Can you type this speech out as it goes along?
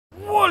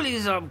What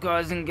is up,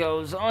 guys and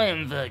girls? I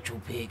am Virtual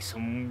Pigs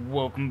and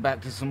welcome back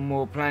to some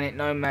more Planet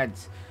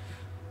Nomads.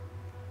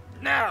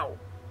 Now,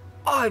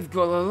 I've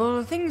got a lot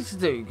of things to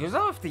do because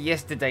after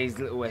yesterday's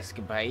little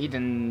escapade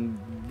and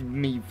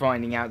me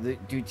finding out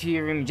that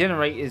deuterium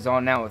generators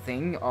are now a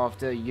thing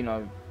after, you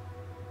know,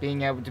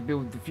 being able to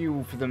build the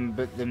fuel for them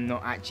but them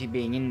not actually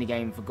being in the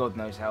game for God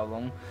knows how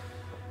long,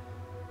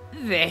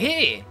 they're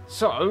here.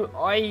 So,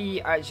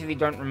 I actually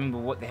don't remember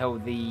what the hell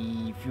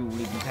the fuel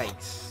even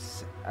takes.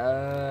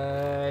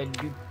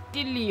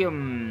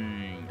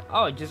 Deuterium.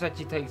 Oh, it just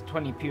actually takes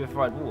 20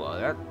 purified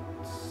water.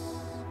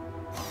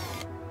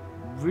 That's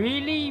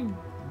really,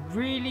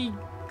 really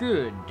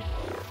good.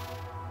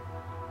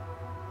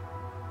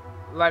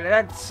 Like,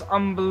 that's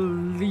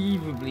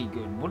unbelievably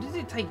good. What does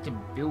it take to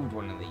build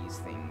one of these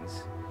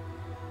things?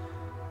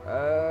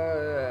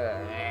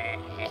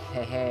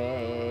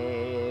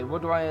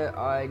 What do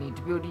I need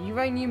to build a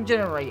uranium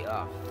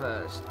generator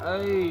first.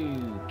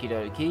 Okie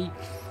dokie.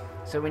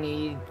 So we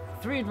need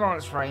 3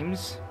 advanced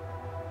frames,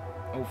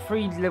 or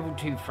 3 level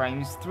 2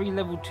 frames, 3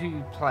 level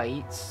 2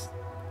 plates,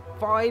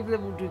 5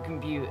 level 2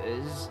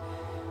 computers.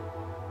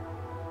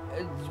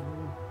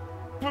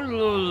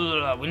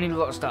 We need a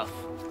lot of stuff,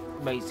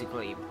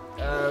 basically.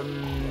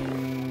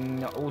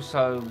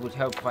 Also would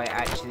help if I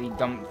actually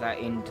dumped that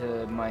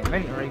into my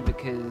inventory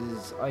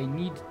because I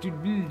need to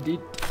build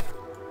it.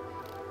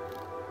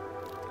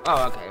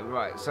 Oh, okay,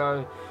 right.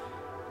 So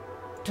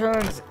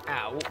turns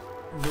out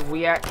that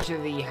we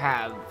actually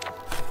have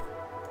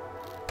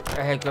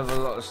a heck of a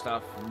lot of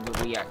stuff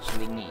that we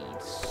actually need.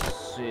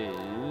 So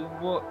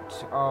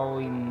what are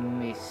we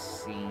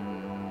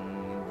missing?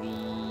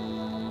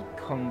 The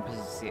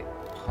composite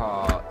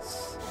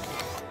parts,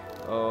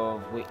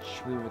 of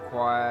which we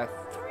require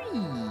 3.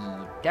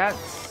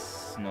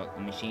 That's not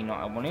the machine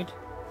that I wanted.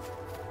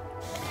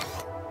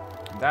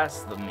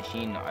 That's the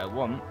machine that I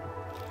want.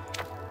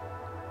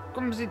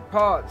 Composite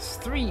parts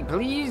 3,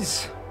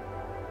 please.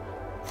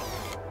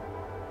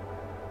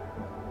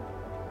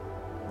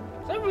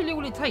 Is that really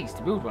all it takes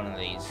to build one of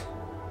these?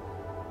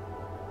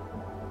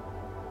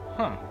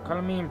 Huh, kind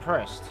of me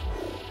impressed.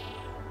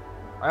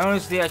 I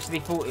honestly actually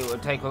thought it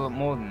would take a lot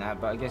more than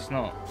that, but I guess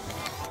not.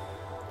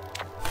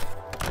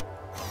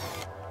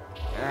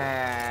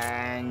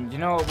 And you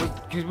know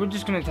what, because we're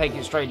just going to take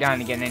it straight down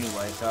again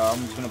anyway, so I'm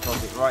just going to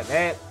pop it right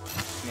there.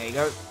 There you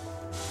go.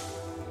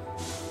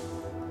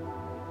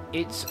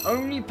 Its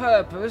only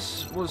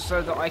purpose was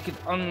so that I could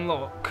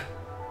unlock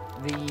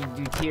the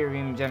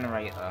deuterium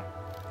generator,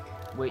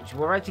 which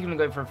we're actually going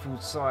to go for a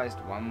full-sized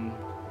one,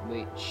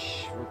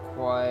 which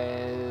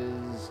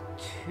requires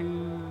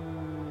 2...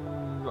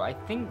 I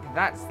think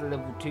that's the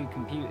level 2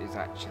 computers,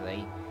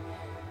 actually.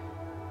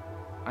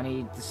 I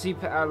need the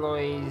super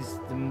alloys,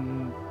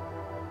 the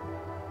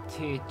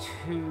tier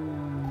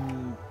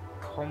 2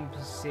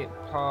 composite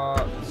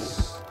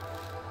parts.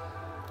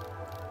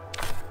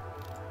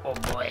 Oh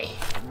boy,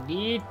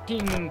 the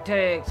thing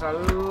takes a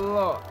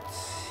lot.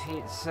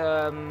 It's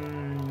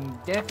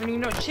definitely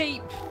not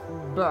cheap,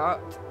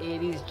 but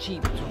it is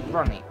cheap to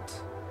run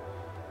it.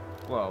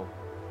 Well,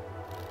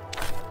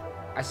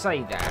 I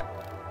say that.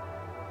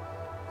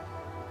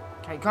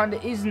 It kinda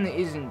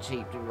isn't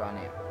cheap to run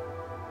it.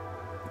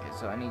 Okay,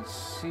 so I need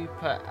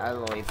super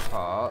alloy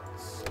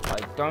parts. I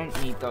don't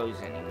need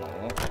those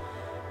anymore,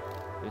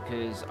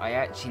 because I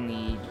actually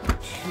need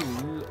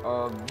 2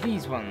 of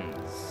these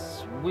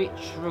ones,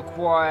 which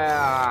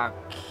require...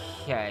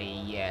 Okay,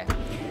 yeah.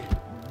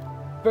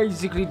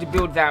 Basically, to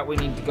build that, we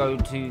need to go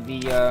to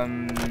the,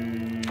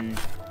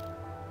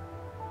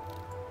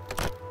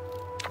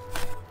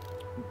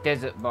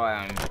 desert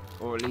biome,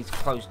 or at least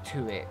close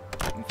to it.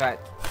 In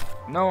fact,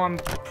 no, I'm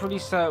pretty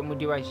certain we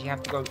do actually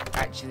have to go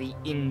actually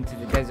into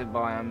the desert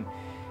biome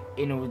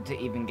in order to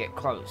even get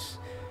close.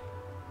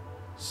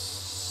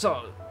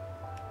 So,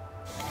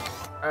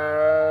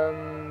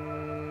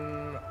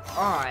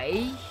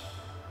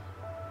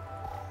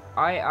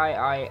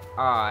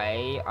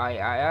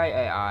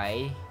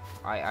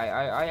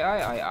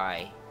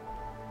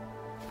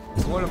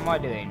 what am I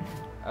doing?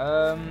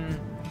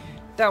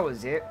 That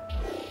was it.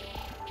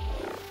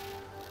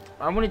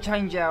 I want to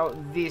change out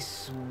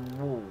this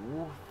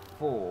wall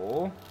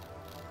for...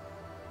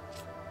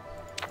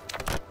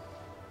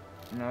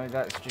 No,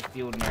 that's just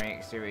the ordinary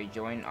exterior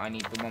joint. I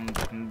need the one with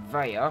the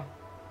conveyor.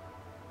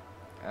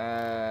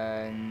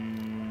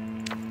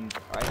 And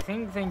I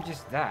think then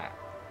just that.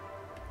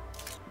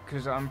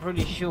 Because I'm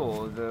pretty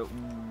sure that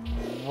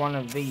one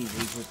of these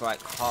equals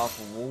like half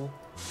a wall.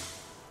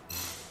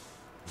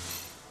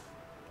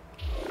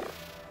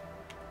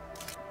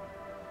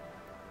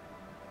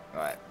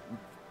 Right.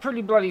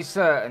 Pretty bloody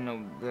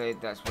certain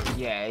that's what,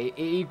 yeah, it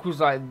equals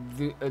like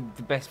the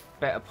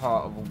better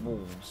part of a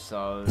wall,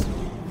 so...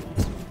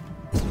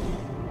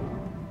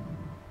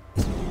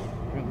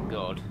 Oh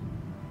god.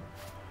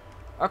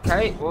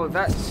 Okay, well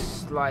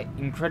that's like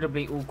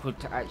incredibly awkward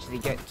to actually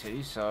get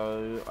to,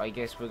 so I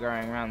guess we're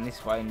going around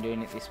this way and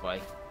doing it this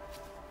way.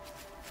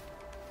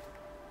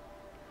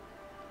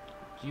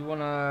 Do you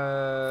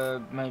wanna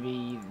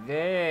maybe,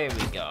 there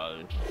we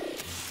go.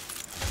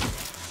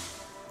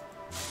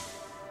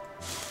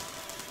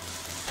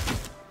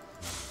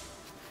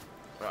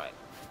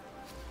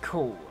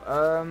 cool.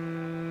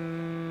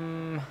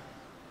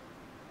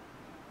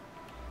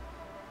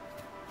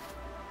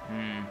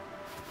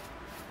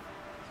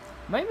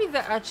 Maybe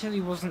that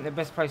actually wasn't the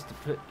best place to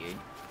put you.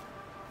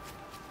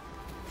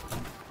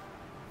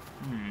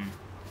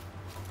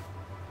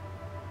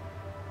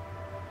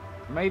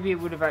 Maybe it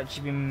would have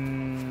actually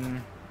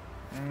been...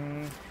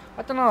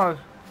 I don't know.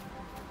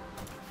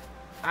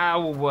 I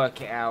will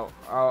work it out.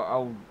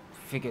 I'll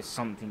figure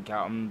something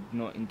out. I'm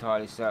not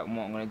entirely certain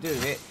what I'm going to do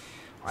with it.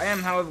 I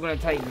am, however, going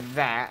to take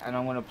that and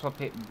I'm going to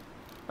plop it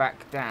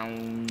back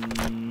down.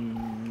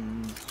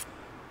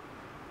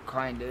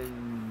 Kind of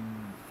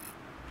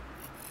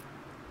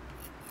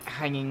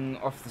hanging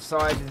off the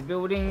side of the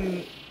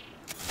building.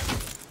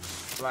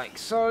 Like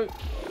so.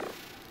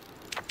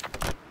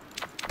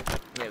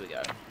 There we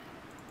go.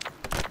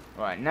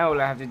 Right, now all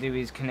I have to do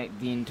is connect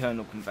the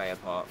internal conveyor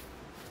part.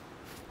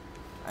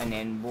 And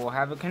then we'll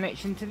have a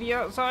connection to the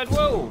outside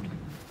world.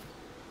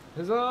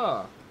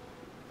 Huzzah!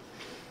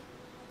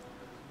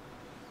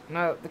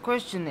 Now, the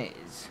question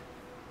is,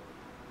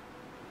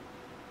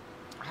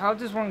 how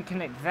does one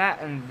connect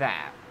that and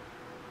that?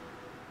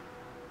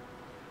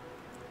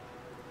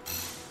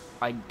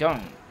 I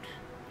don't.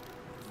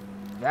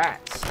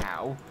 That's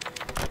how.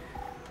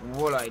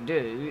 What I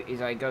do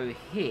is I go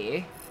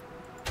here,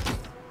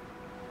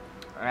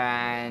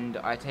 and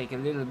I take a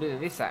little bit of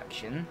this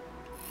action.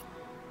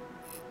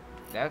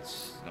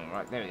 That's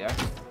alright, there we go.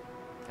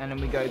 And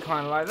then we go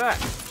kind of like that.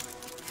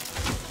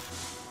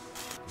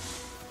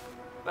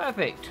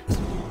 Perfect.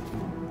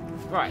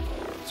 Right,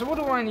 so what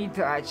do I need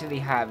to actually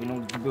have in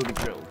order to build a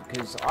drill?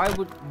 Because I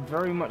would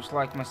very much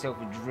like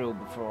myself a drill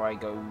before I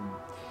go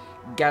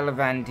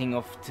gallivanting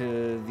off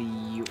to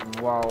the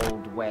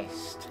Wild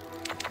West.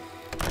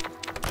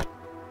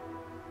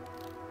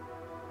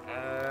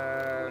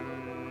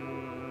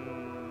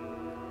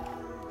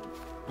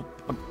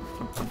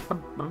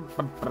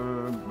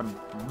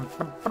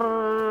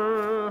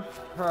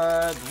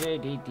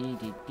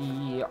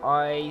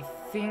 I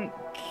think...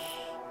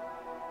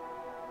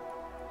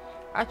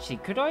 Actually,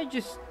 could I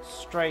just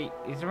straight...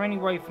 Is there any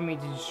way for me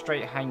to just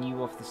straight hang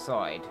you off the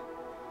side?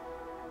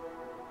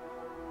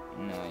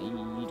 No,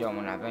 you don't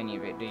want to have any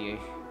of it, do you?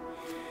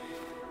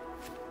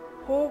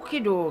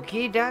 Okie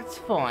dokie, that's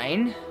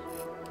fine.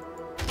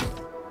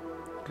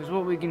 Because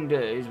what we can do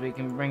is we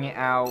can bring it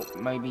out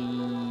maybe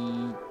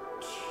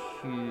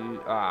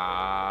to...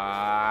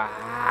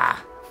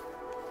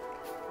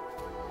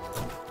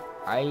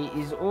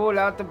 is all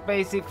out the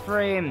basic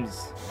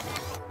frames.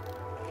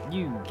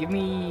 You, give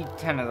me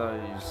 10 of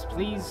those,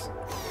 please.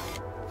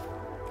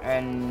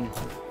 And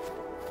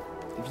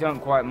if you don't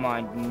quite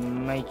mind,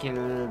 make it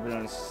a little bit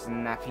on the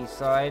snappy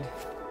side.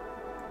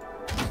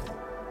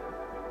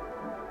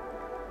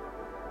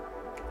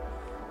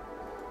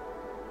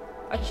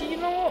 Actually, you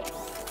know what?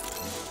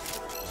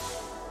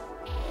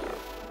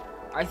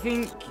 I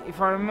think,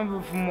 if I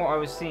remember from what I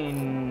was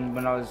seeing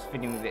when I was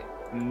fiddling with it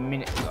a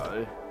minute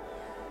ago,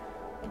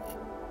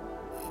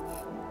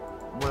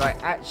 what I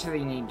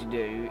actually need to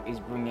do is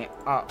bring it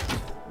up.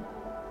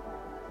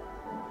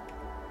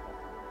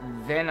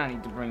 Then I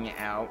need to bring it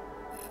out.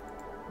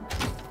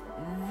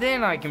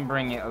 Then I can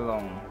bring it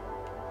along.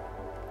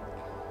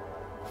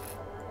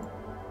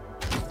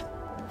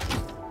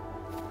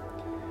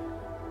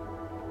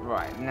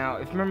 Right, now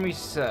if memory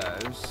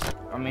serves,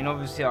 I mean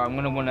obviously I'm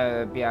going to want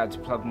to be able to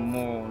plug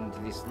more into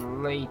this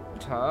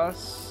later,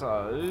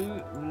 so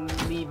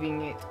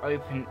leaving it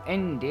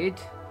open-ended.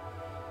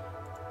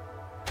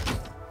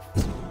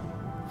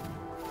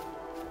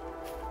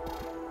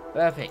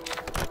 Perfect.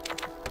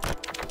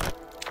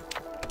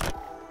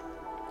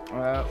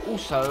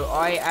 Also,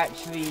 I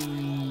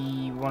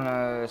actually want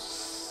to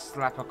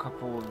slap a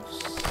couple of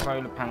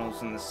solar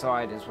panels on the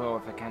side as well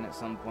if I can at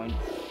some point.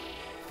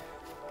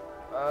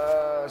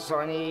 So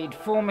I need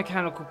 4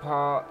 mechanical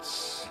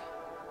parts.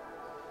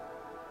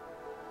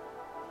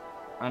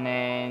 And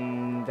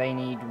then they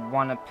need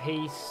 1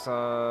 apiece,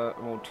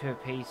 or 2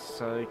 apiece,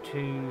 so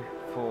 2,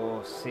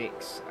 4,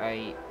 6,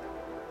 8,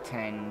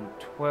 10,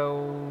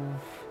 12...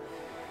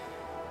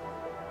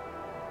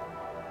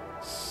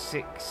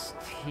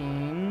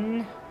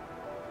 16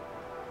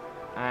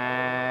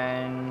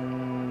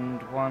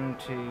 and 1,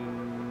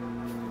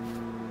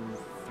 2,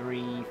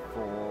 3,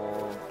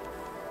 4,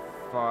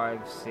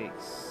 5,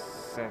 6,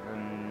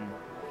 7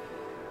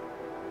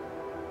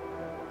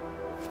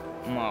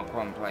 Mark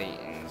 1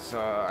 plating.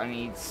 So I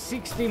need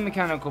 16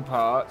 mechanical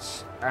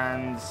parts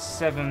and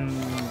 7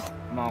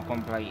 Mark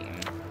 1 plating.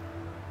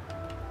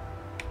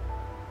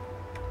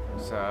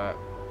 So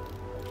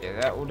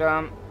get that all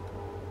done.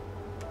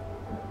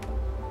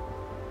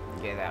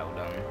 Get that all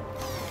done.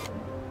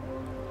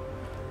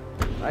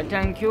 I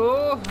thank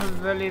you.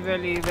 Very,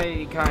 very,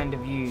 very kind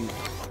of you.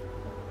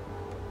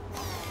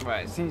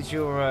 Right, since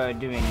you're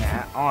doing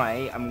that,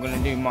 I am going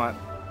to do my...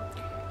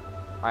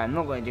 I am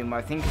not going to do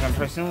my thing because I'm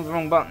pressing all the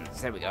wrong buttons.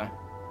 There we go.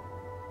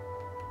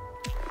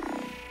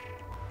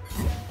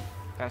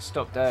 That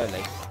stopped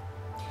early.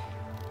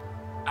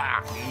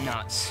 Ah,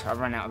 nuts. I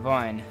ran out of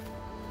iron.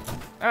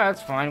 Oh,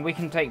 that's fine. We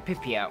can take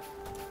Pippi out.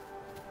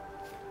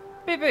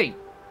 Bippy!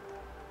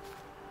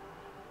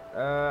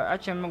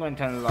 Actually, I'm not going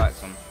to turn the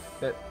lights on.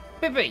 But,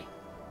 Bippy!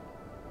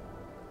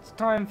 It's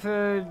time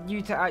for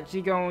you to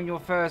actually go on your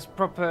first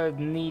proper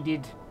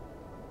needed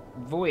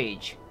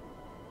voyage.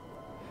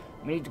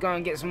 We need to go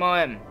and get some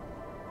iron.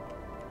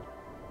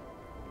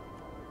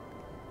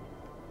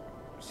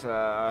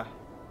 So,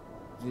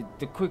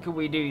 the quicker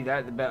we do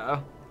that, the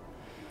better.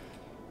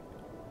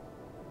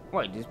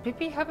 Wait, does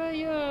Pippi have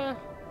a,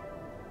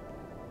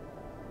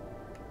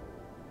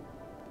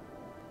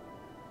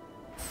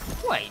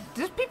 Wait,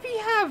 does Pippi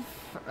have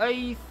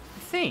a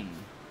thing?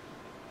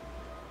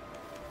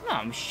 No,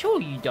 I'm sure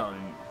you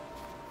don't.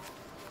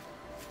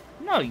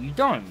 No, you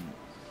don't.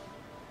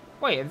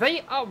 Wait, have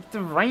they upped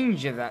the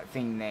range of that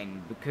thing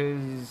then?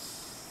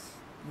 Because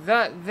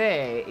that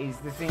there is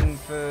the thing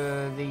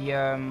for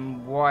the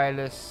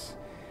wireless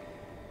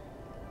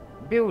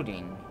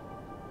building.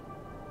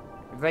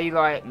 Have they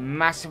like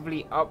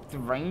massively upped the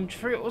range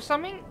for it or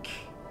something?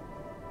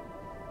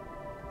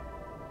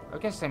 I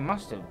guess they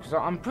must have, because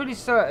I'm pretty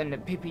certain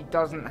that Pippi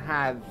doesn't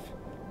have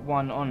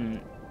one on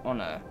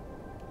her.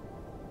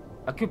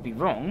 I could be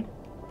wrong,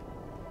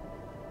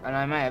 and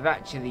I may have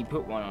actually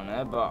put one on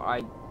her, but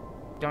I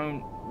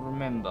don't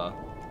remember.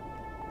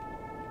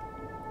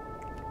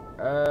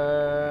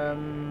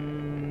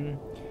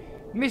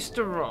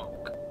 Mr.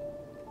 Rock,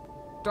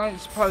 don't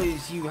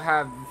suppose you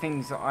have the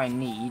things that I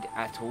need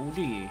at all,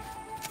 do you?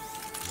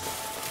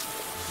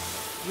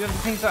 You have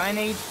the things that I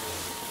need?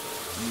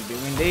 You do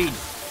indeed.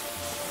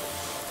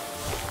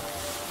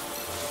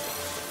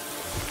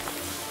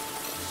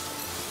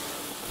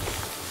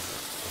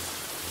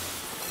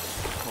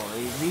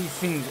 These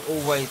things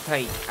always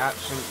take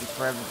absolutely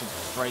forever to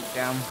break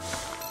down.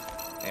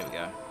 There we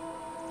go.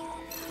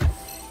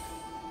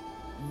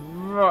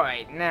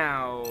 Right,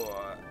 now,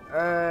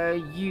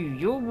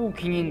 you're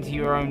walking into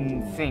your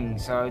own thing,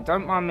 so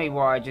don't mind me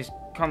while I just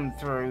come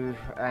through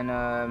and,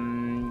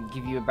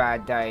 give you a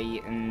bad day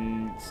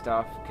and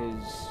stuff,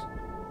 because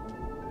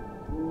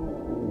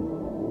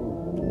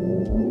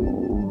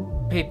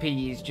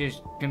Pippi is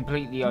just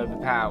completely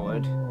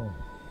overpowered.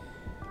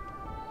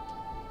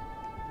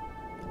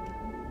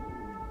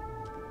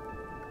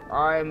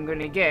 I'm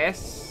gonna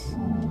guess.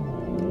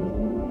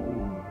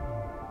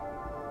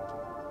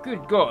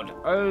 Good God.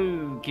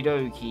 Okie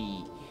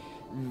dokie.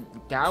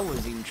 That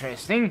was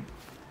interesting.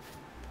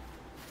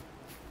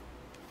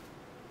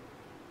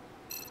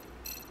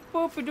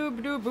 Boop a doop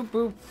a doop boop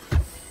boop.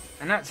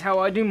 And that's how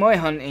I do my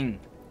hunting.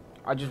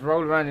 I just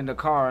roll around in the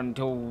car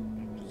until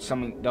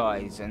something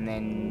dies, and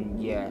then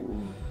yeah.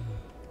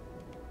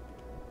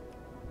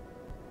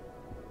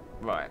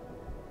 Right.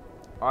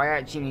 I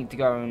actually need to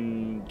go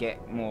and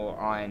get more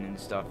iron and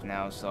stuff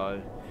now, so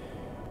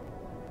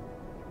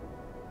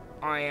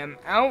I am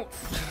out.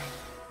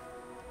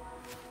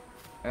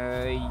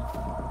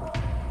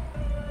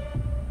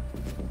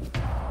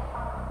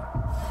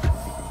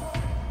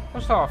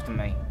 What's after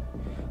me?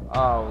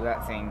 Oh,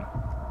 that thing.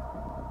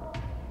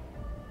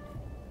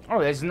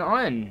 Oh, there's an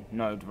iron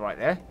node right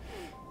there.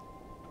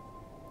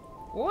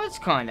 Well, that's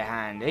kind of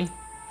handy.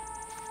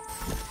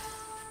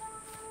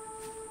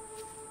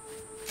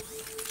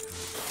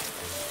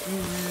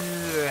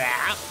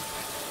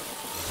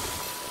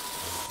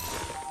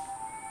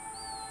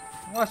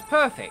 Well, that's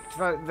perfect.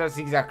 That's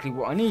exactly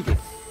what I needed.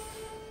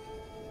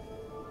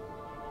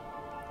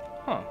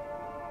 Huh.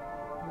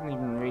 Hasn't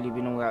even really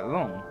been all that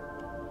long.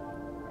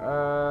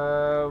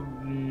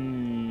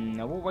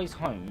 Now what way's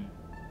home?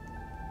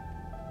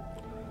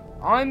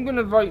 I'm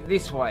gonna vote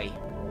this way.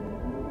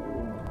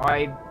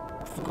 I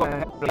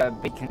forgot the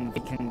beacon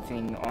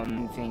thing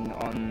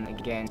on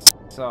again.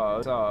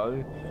 So.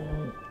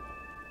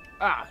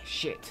 Ah,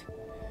 shit.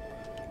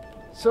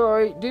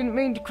 Sorry, didn't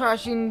mean to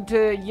crash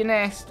into your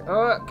nest.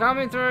 Oh,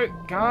 coming through.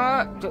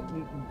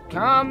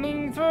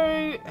 Coming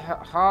through.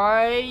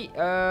 Hi.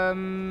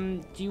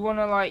 Do you want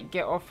to, like,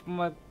 get off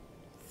my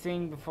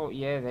thing before?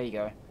 Yeah, there you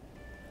go.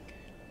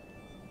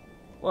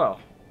 Well.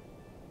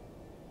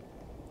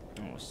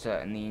 That was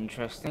certainly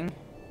interesting.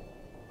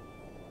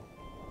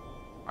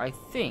 I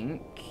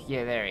think.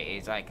 Yeah, there it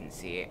is. I can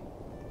see it.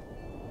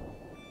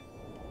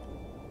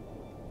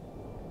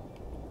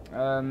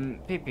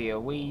 Pippi,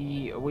 are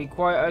we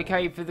quite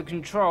okay for the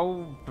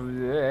control?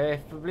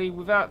 Preferably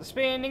without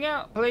spinning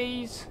out,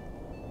 please.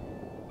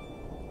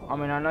 I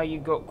mean, I know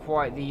you've got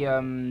quite the,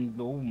 oh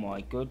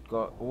my good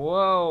God.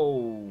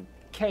 Whoa.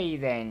 Okay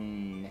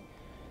then.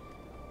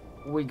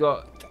 We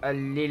got a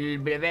little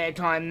bit of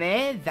airtime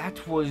there.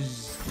 That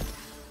was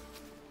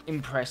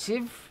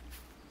impressive.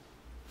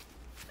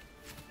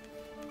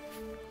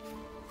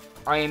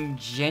 I am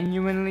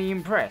genuinely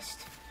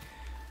impressed.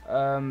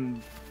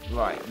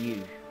 Right,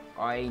 you.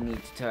 I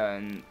need to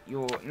turn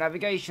your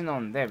navigation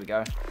on. There we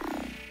go.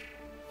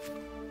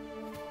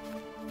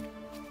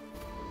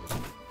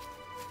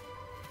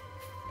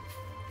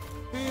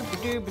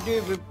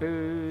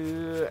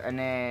 And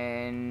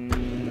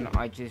then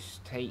I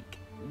just take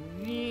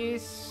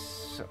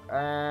this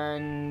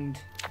and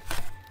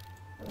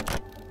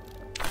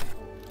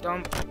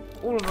dump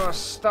all of our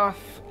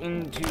stuff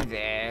into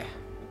there.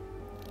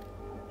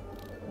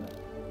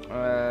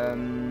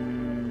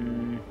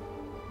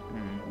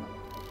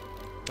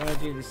 Gonna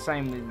do the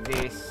same with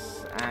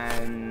this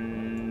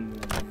and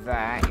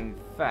that. In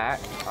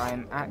fact,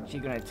 I'm actually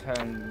gonna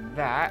turn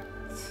that.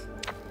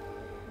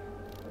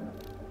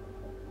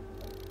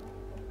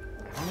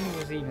 How many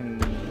was even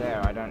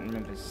there? I don't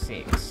remember.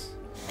 6.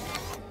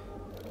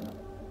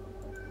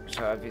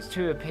 So if it's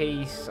 2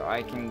 apiece,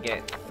 I can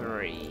get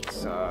 3.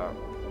 So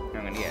I'm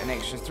gonna get an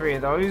extra 3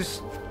 of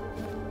those.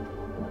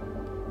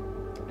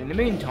 In the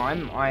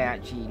meantime, I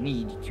actually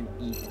need to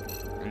eat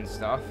and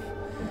stuff.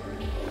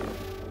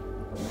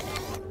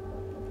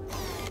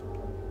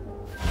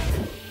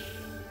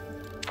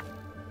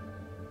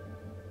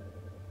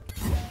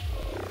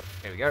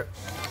 There we go.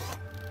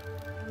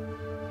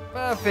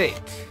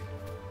 Perfect.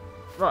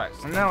 Right,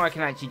 so now I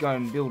can actually go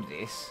and build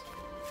this.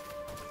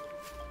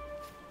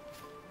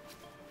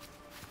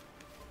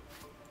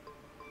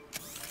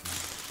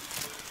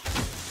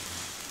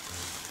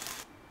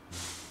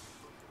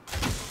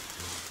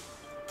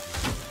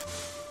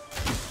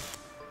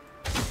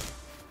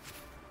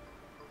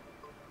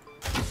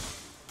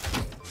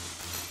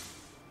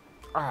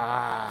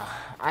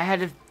 I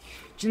had a... Do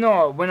you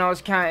know what? When I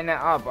was counting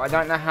that up, I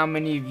don't know how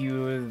many of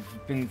you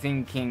have been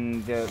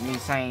thinking that me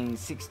saying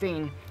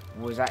 16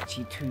 was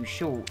actually too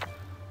short.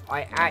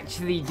 I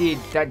actually did.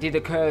 That did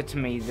occur to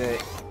me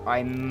that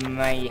I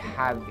may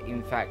have,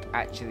 in fact,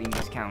 actually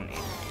miscounted.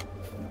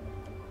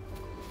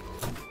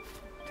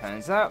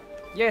 Turns out,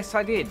 yes,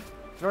 I did.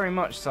 Very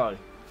much so.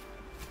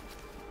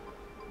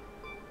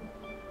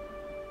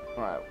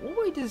 Right, what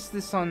way does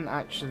the sun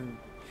actually...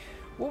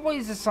 What way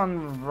is the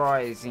sun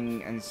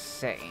rising and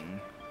setting?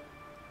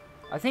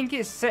 I think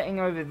it's setting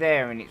over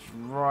there and it's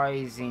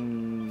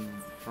rising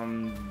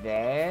from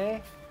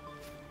there.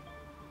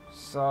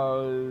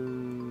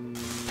 So...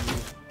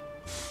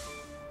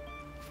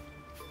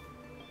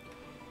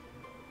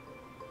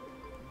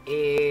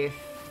 if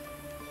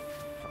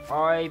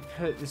I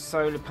put the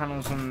solar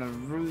panels on the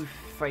roof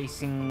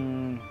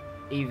facing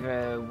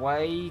either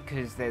way,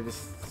 because they're the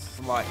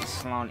slightly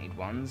slanted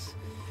ones,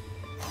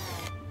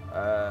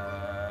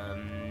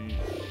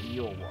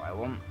 you're what I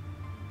want.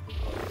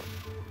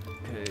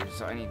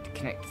 Because I need to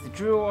connect the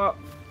drill up.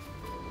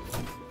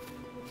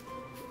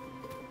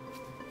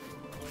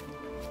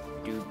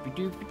 Doopy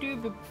doopy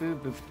doopy boo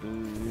boo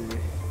boo.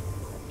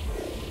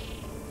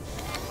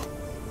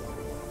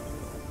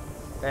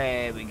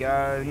 There we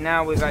go.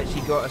 Now we've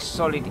actually got a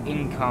solid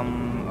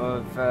income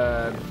of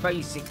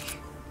basic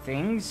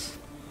things.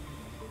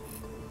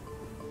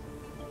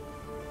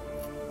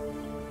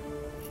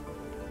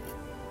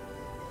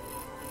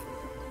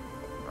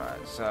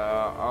 Right, so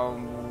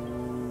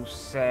I'll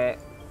set...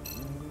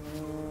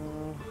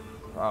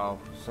 Oh,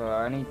 so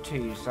I need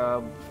 2,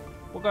 so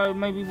we'll go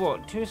maybe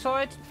what, 2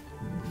 aside?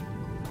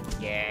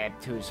 Yeah,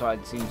 2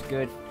 aside seems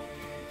good.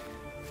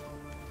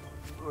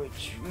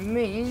 Which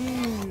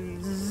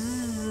means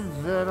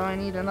that I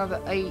need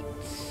another 8.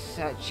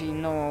 Actually,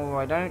 no,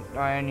 I don't.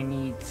 I only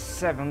need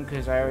 7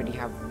 because I already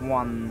have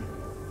 1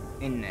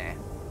 in there.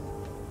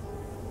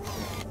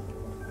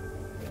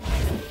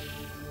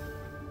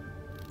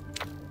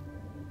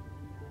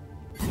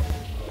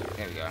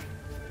 There we go.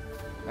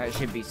 That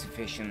should be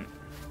sufficient.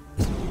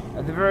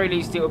 At the very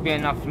least, it will be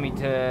enough for me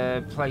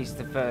to place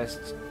the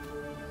first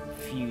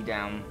few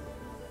down.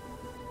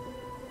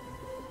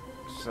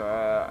 So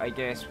I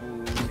guess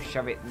we'll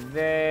shove it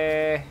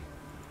there,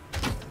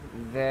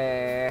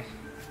 there,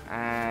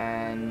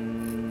 and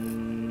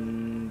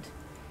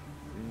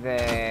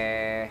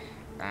there,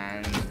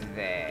 and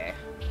there.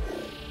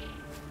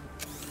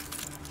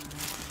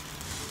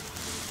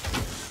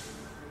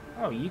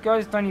 Oh, you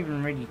guys don't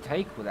even really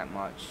take all that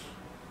much.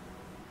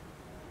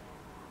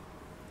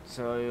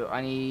 So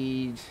I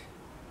need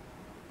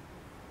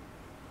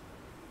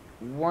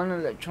 1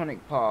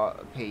 electronic part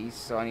a piece,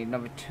 so I need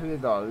another 2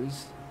 of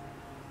those.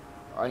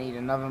 I need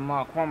another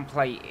Mark 1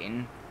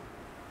 plating,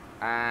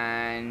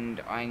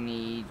 and I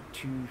need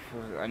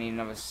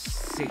another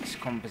 6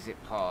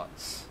 composite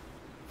parts.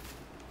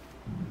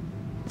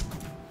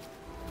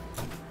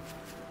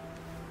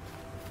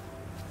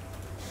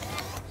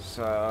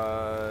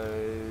 So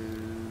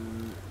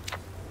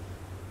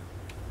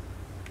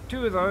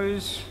 2 of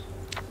those,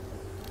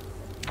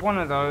 1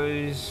 of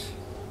those,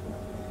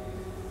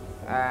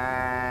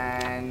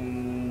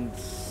 and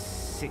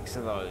 6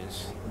 of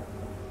those.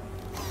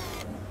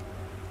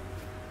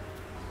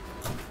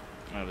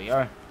 There we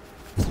go.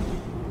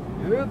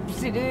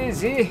 Oopsie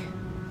daisy.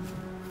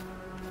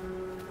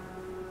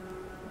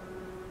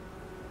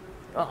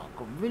 Oh,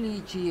 got really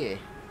itchy ear.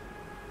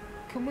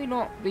 Can we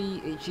not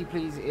be itchy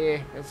please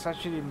ear? That's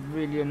actually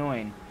really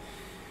annoying.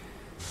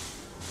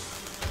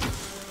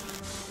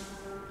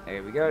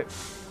 There we go.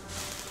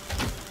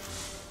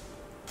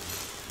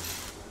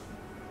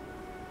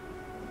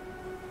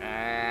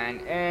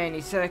 And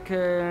any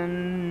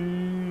second.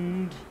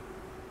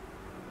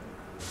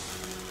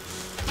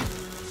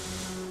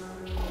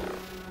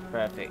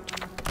 Perfect.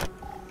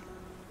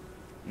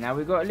 Now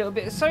we've got a little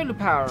bit of solar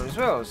power as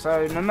well,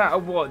 so no matter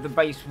what, the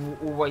base will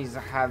always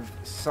have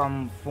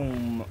some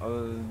form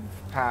of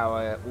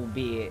power,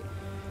 albeit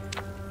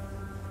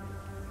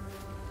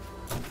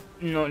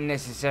not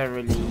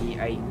necessarily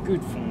a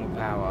good form of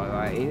power.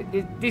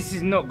 Like this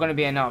is not going to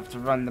be enough to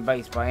run the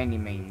base by any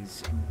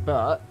means,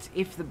 but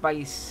if the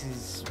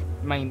base's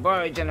main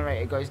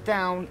biogenerator goes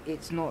down,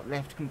 it's not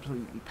left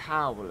completely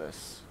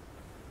powerless,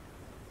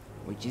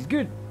 which is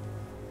good.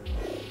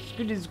 It's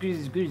good, it's good,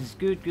 it's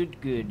good, it's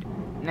good, good.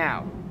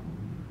 Now,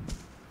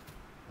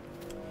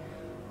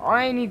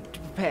 I need to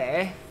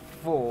prepare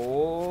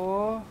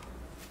for...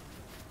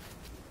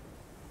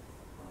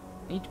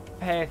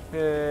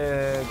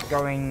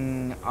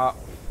 going up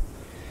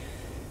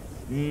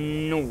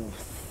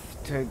north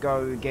to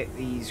go get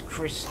these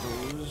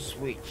crystals,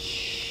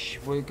 which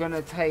we're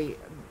gonna take...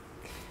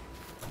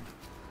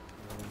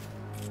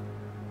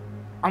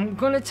 I'm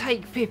gonna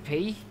take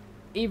Pippi,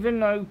 even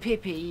though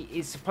Pippi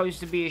is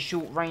supposed to be a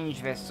short-range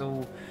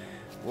vessel,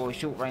 or a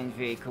short-range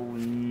vehicle,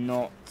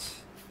 not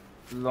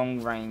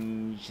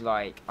long-range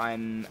like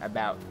I'm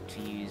about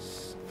to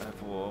use her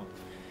for.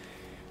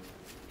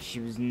 She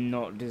was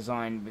not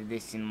designed with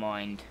this in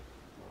mind.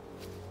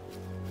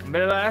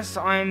 But alas,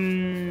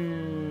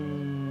 I'm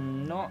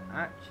not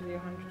actually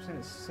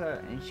 100%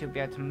 certain she'll be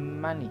able to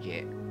manage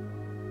it.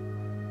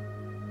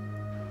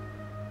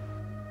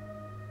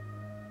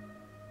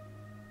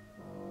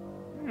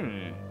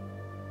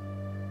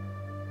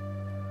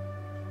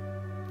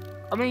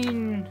 I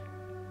mean,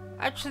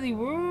 actually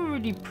we're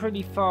already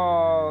pretty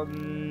far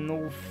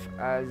north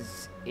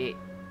as it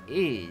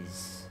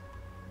is.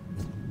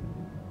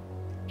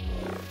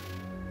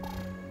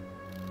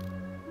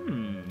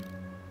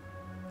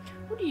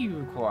 What do you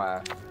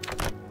require?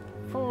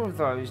 4 of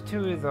those,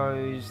 2 of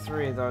those,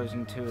 3 of those,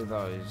 and 2 of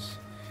those.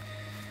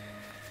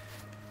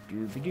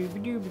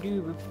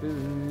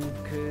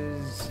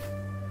 Because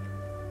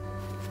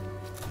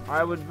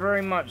I would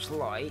very much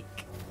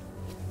like...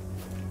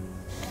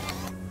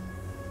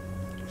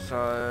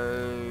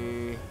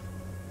 So...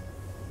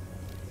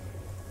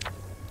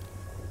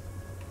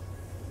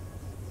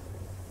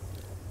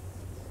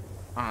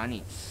 Oh, I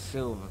need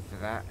silver for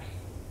that.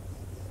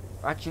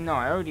 Actually, no,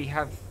 I already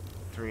have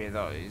 3 of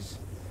those.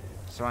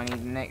 So I need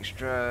an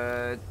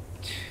extra...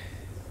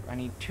 I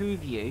need 2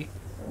 of you.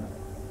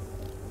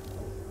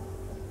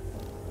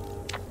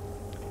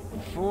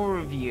 4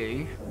 of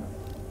you.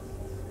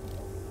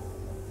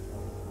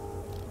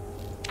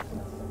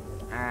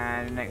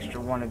 And an extra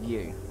 1 of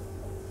you.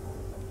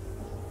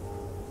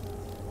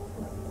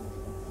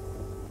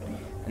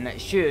 And that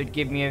should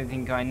give me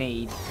everything I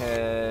need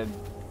to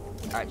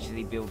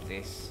actually build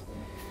this.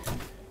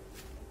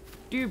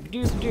 Doop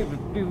doop doop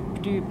doop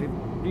doop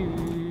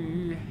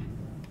doop.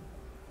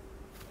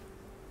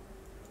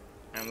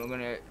 And we're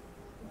gonna...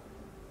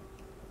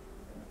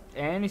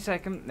 Any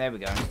second. There we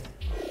go.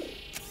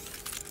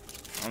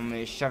 I'm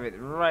gonna shove it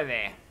right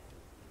there.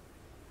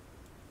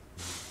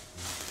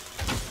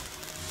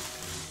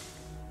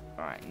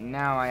 Alright,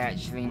 now I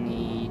actually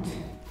need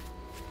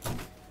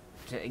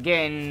to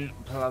again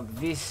plug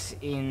this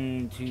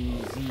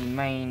into the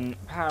main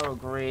power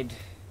grid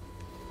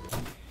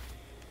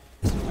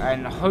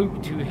and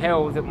hope to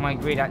hell that my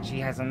grid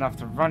actually has enough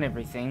to run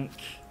everything.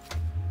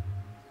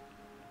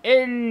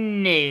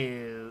 And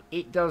no,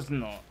 it does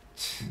not.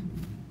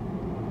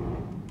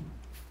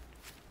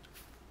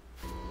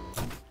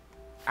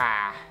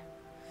 Ah.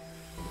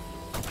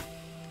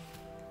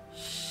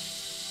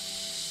 Shit.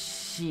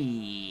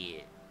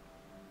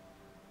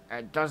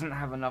 It doesn't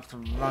have enough to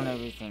run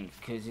everything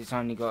because it's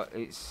only got,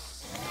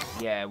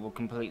 yeah, we're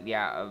completely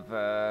out of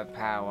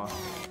power.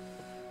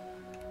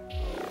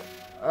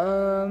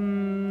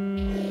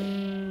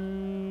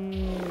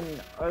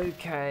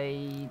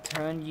 Okay,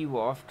 turn you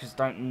off because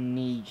don't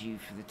need you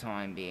for the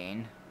time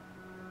being.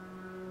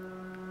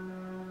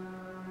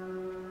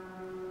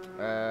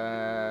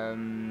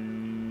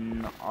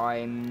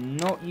 I'm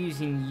not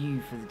using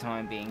you for the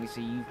time being,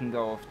 so you can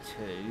go off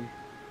too.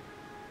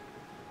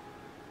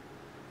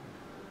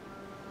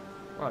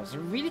 Wow, is it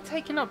really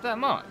taking up that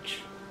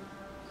much?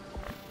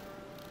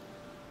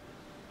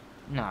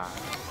 No.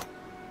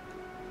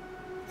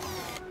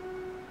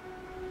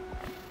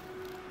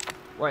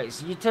 Wait,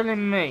 so you're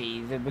telling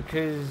me that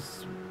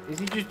because...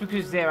 Is it just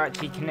because they're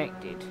actually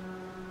connected?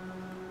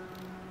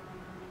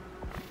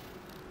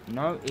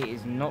 No, it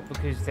is not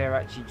because they're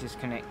actually just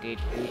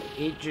connected.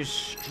 It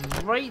just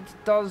straight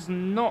does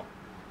not...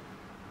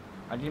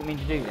 I didn't mean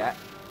to do that.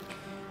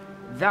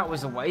 That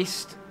was a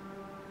waste.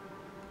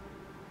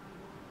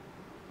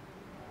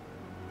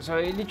 So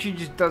it literally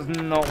just does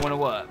not want to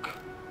work.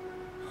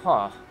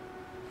 Huh.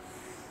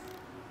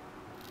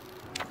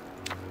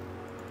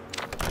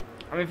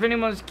 I mean, if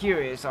anyone's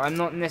curious, I'm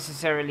not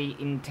necessarily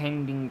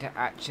intending to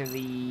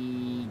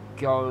actually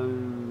go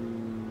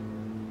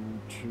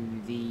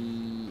to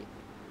the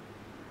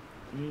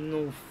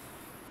north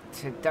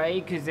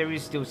today, because there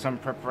is still some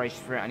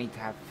preparation for it. I need to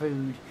have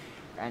food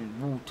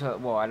and water.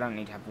 Well, I don't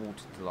need to have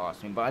water to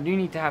last me, but I do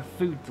need to have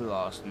food to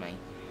last me.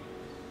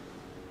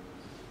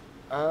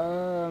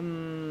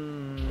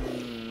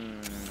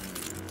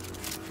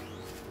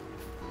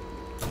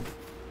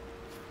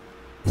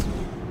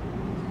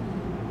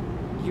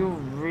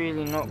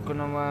 not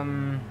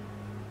gonna,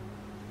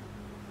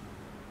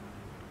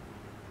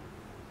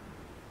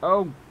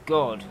 Oh,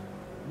 God.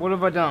 What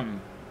have I done?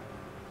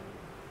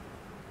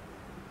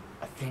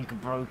 I think I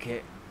broke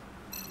it.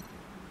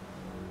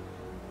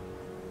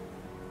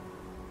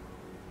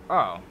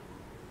 Oh.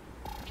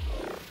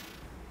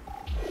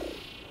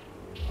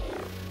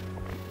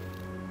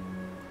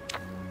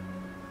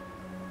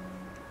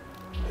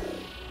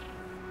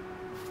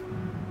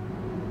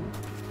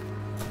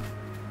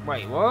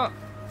 Wait, what?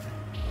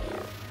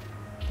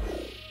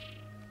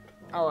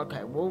 Oh,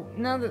 okay. Well,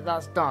 now that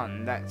that's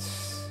done,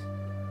 that's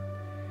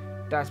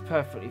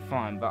perfectly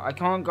fine. But I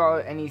can't go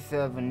any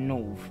further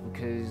north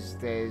because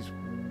there's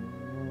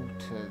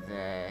water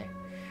there,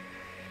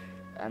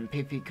 and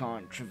Pippi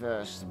can't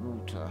traverse the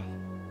water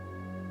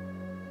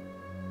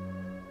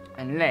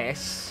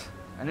unless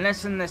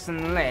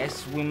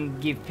we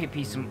give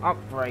Pippi some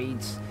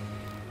upgrades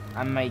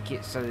and make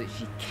it so that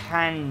she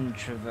can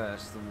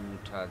traverse the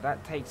water.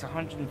 That takes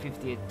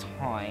 150 a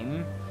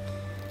time.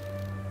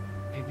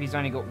 Pippi's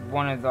only got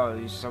one of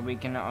those, so we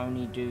can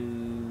only do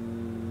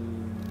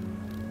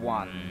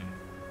one.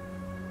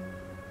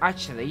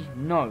 Actually,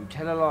 no,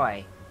 tell a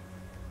lie.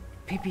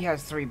 Pippi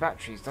has 3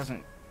 batteries,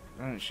 doesn't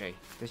she?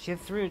 Does she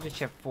have 3 or does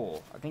she have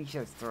 4? I think she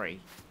has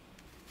 3.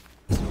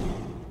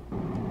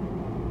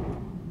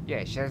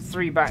 Yeah, she has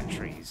 3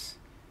 batteries.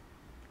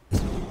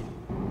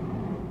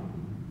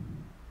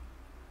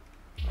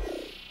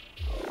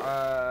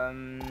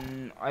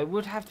 I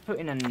would have to put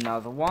in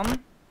another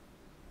one.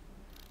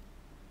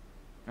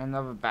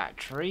 Another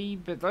battery,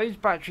 but those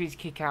batteries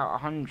kick out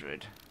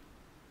 100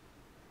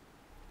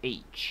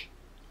 each.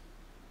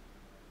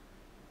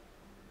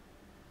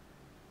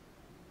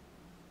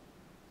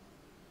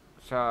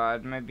 So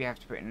I'd maybe have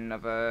to put in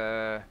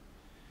another.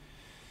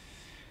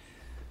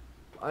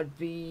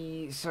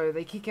 So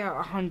they kick out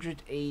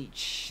 100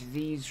 each.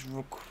 These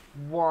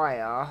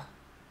require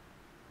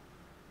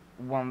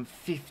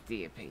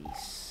 150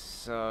 apiece.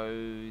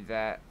 So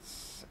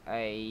that's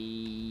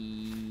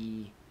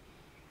a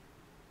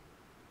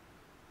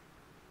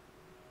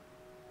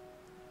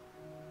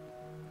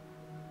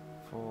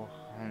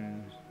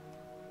 400,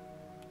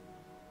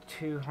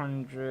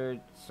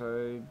 200,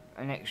 so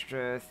an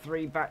extra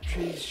 3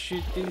 batteries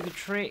should do the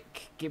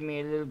trick. Give me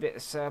a little bit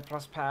of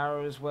surplus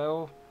power as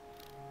well,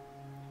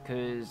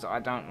 because I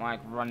don't like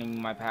running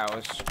my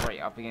power straight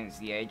up against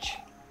the edge.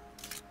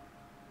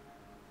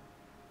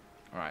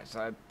 Alright,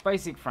 so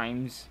basic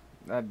frames,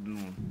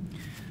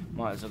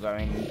 might as well go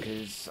in,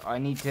 because I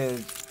need to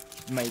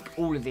make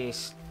all of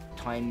this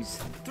times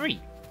 3.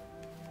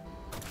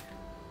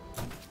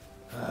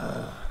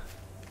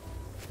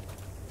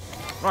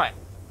 Right.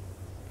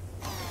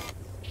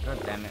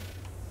 God damn it.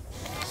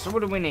 So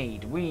what do we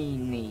need? We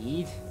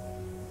need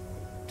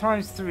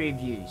times 3 of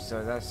you,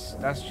 so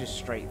that's just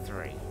straight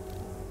 3.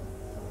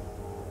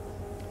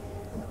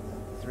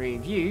 3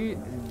 of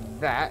you,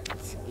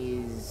 that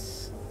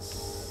is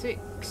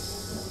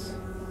 6.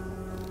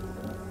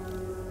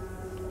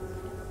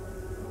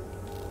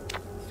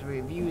 3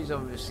 of you is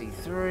obviously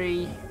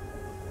 3.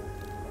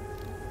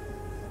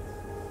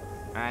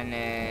 And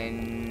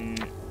then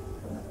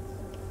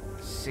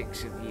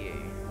 6 of you.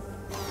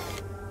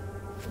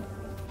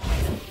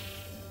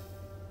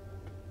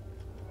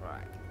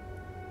 Right.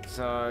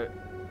 So,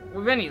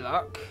 with any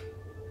luck,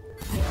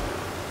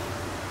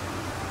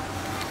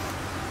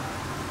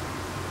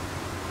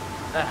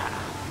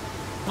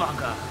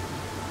 bugger.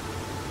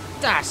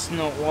 That's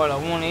not what I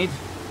wanted.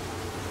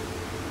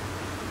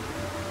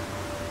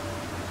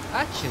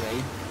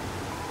 Actually,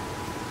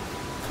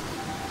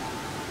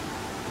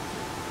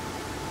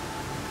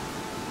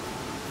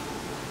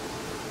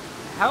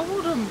 how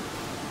would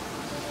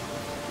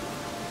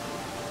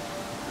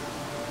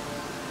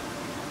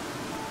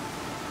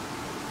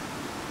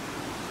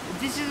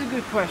This is a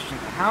good question.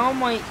 How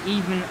am I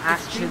even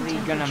actually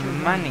gonna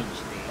manage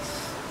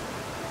this?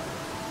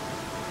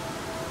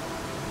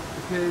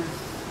 Because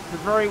the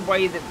very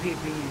way that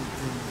Pippi is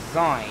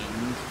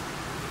designed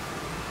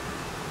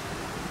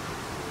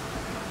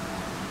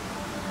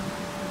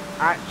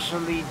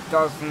actually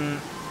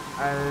doesn't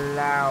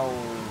allow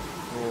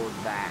for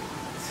that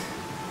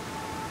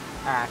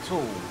at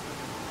all.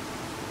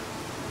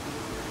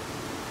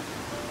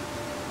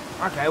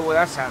 Okay, well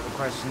that's out of the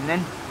question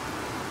then.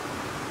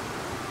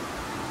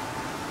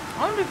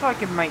 I wonder if I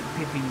can make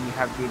Pippi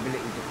have the ability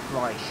to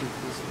fly short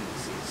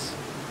distances.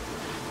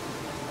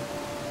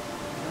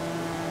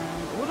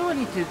 What do I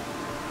need to...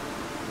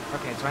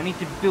 Okay, so I need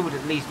to build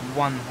at least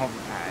 1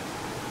 hover pad.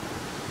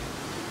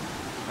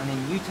 And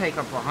then you take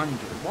up 100.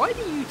 Why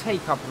do you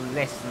take up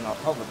less than a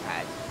hover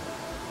pad?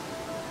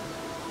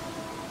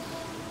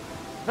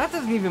 That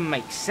doesn't even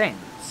make sense.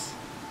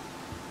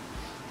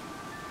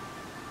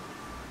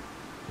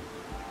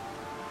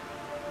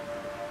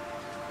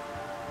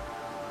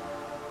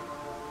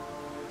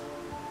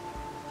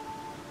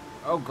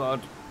 Oh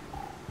god.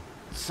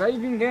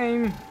 Saving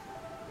game.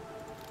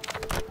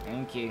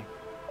 Thank you.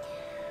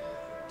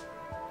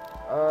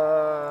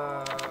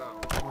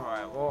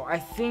 Right, well, I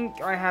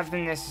think I have the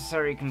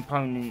necessary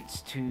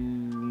components to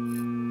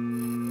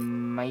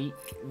make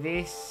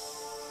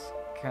this.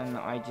 Can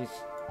I just...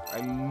 I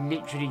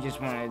literally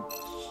just want to...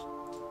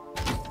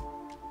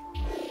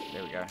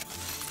 There we go.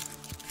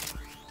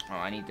 Oh,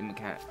 I need the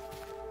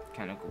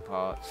mechanical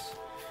parts.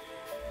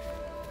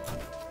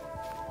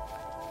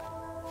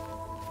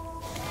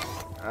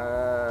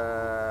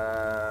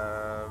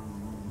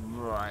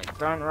 Right,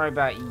 don't worry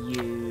about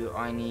you.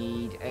 I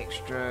need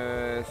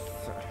extra...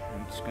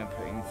 I'm just going to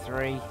put in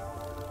 3.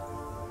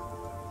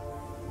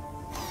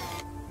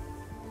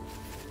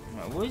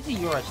 Right, what is it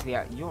you're actually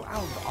at? You're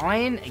out of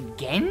iron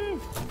again?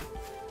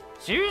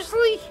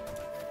 Seriously?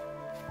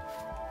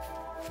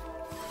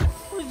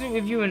 What is it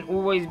with you and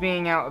always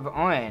being out of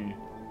iron?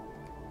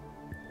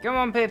 Come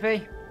on,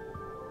 Pippi.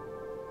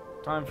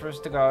 Time for us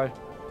to go.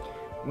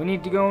 We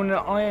need to go on an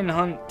iron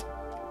hunt.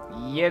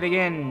 Yet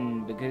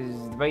again,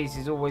 because the base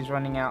is always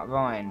running out of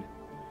iron.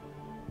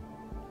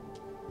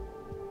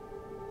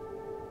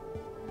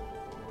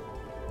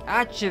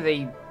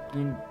 Actually,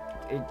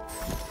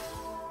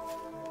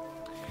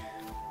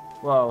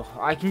 well,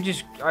 I can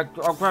just...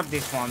 I'll grab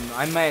this one.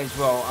 I may as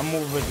well. I'm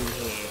already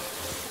here.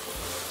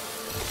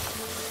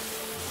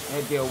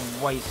 It'd be a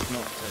waste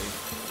not to.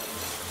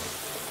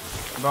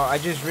 But I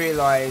just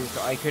realised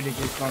I could have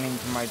just gone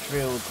into my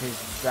drill,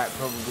 because that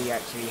probably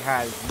actually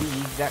has the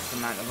exact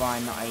amount of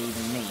iron that I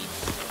even need.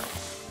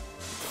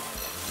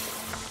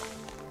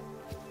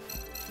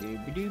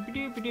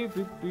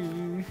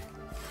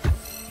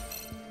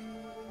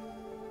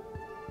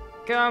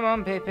 Come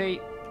on, Pippi.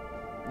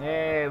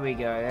 There we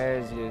go.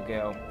 There's a good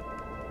girl.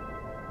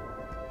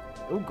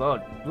 Oh,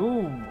 God.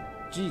 Oh,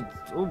 jeez.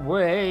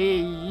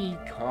 Away.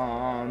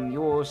 Calm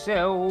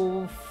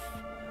yourself.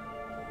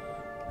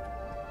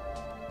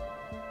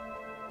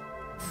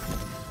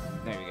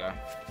 There we go.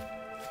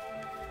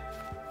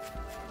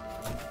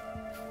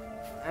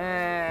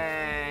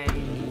 And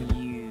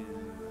you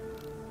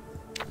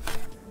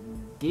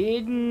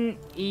didn't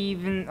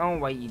even... Oh,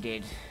 wait, you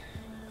did.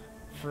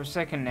 For a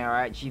second there,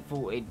 I actually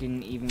thought it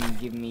didn't even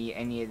give me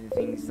any of the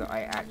things that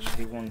I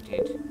actually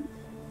wanted.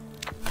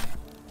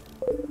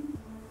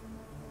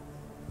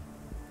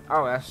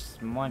 Oh, that's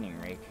the mining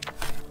rig.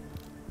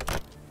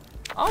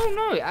 Oh,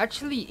 no, it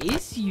actually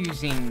is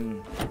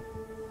using...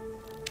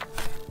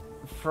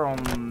 from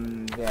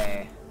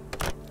there.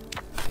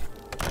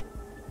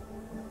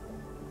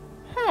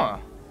 Huh.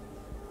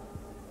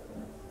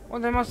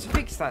 Well, they must have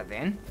fixed that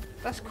then.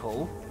 That's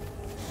cool.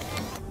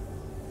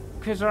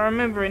 Because I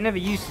remember it never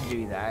used to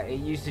do that. It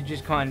used to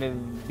just kind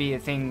of be a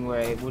thing where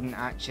it wouldn't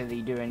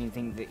actually do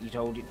anything that you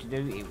told it to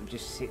do. It would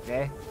just sit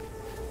there.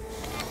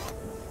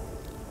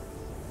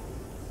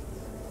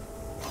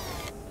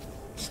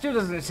 Still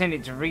doesn't send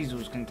it to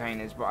resource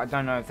containers, but I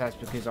don't know if that's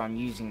because I'm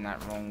using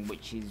that wrong,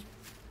 which is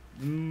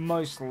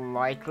most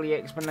likely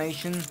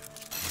explanation.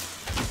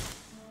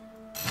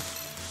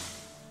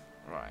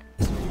 Right.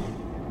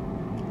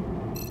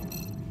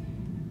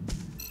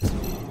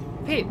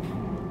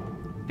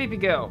 Pippy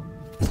girl.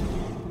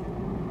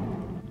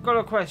 Got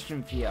a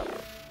question for you.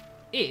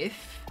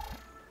 If...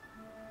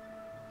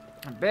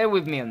 Bear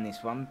with me on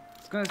this one.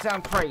 It's going to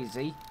sound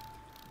crazy,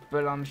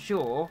 but I'm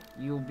sure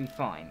you'll be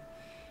fine.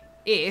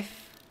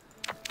 If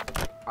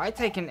I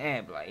take an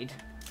air blade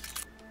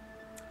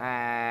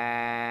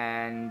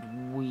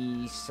and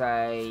we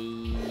say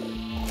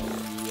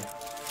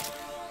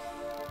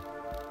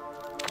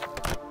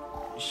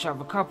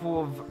shove a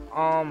couple of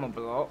armor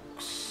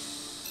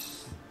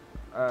blocks,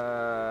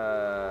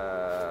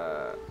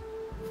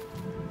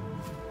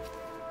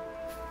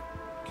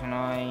 can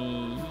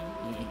I...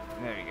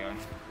 There we go.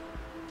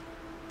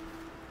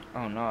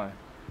 Oh no.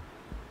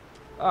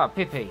 Ah,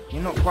 Pippi,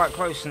 you're not quite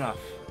close enough.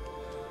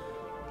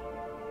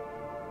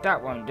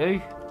 That won't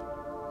do.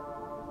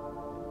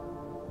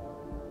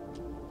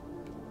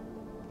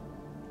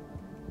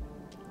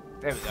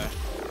 There we go.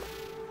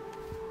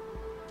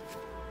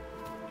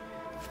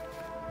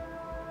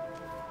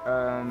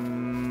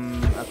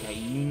 Okay,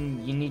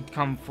 you need to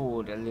come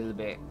forward a little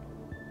bit.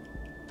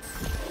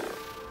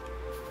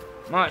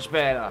 Much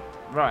better.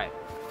 Right.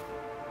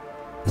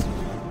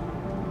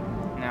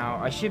 Now,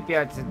 I should be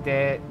able to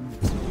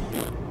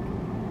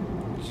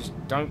just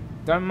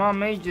don't mind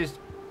me, just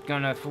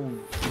gonna fall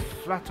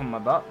flat on my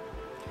butt.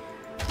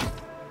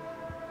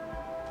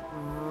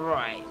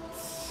 Right.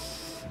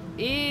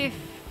 If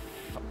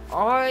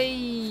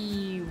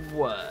I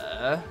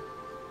were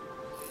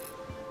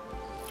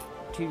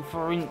to,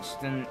 for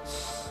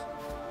instance,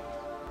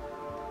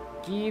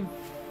 give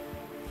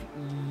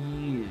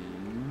you...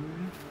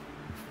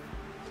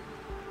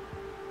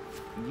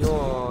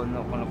 You're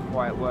not going to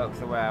quite work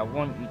the way I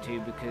want you to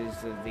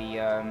because of the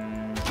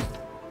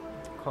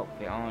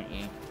cockpit, aren't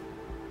you?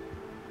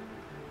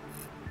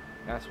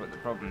 That's what the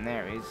problem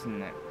there is,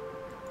 isn't it?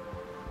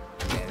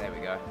 Yeah, there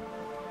we go.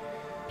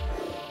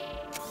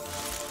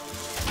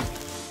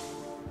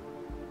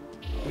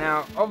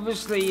 Now,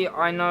 obviously,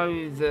 I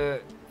know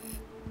that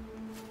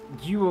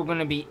you are going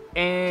to be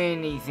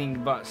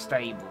anything but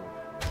stable.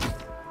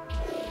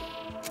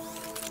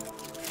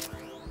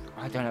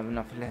 I don't have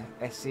enough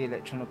SC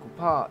electronical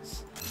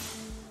parts.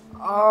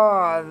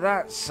 Ah,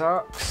 that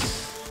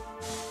sucks.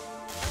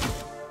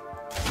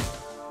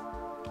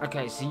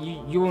 Okay, so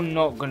you're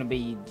not gonna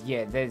be...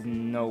 Yeah, there's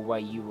no way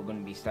you were gonna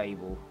be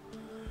stable.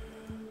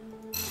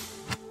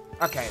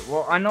 Okay,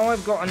 well, I know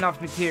I've got enough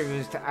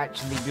materials to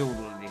actually build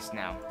all of this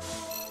now.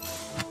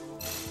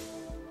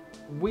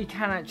 We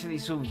can actually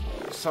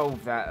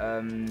solve that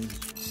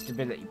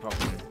stability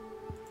problem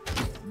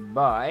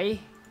by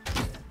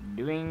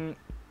doing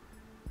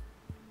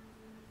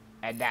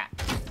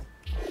adapt.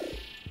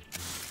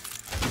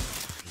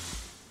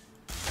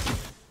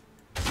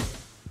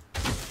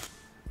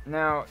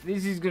 Now,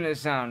 this is gonna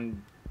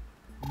sound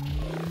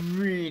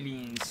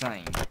really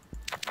insane,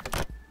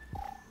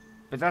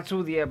 but that's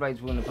all the air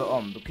blades we're gonna put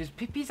on, because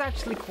Pippi's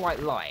actually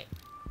quite light.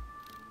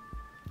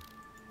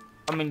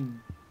 I mean,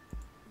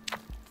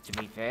 to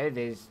be fair,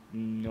 there's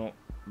not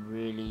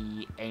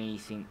really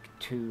anything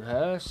to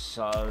her,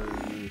 so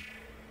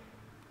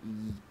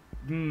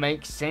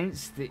makes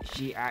sense that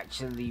she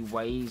actually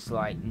weighs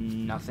like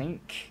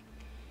nothing.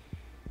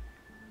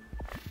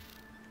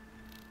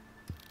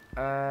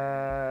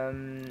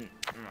 Right,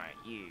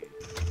 you.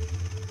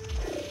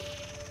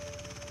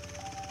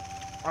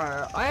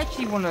 I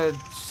actually want to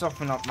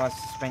soften up my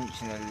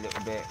suspension a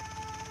little bit.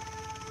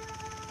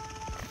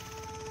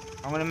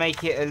 I'm going to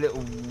make it a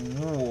little...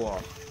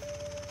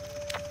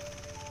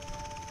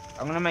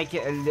 I'm going to make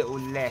it a little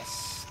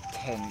less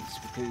tense,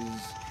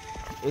 because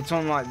it's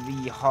on like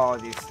the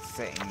hardest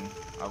setting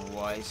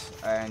otherwise.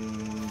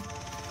 And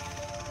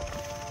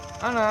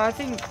I don't know, I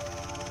think...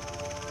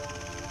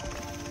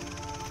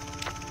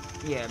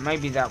 Yeah,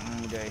 maybe that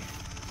one will do.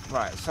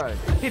 Right, so,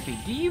 Pippi,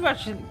 do you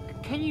actually...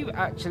 Can you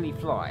actually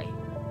fly?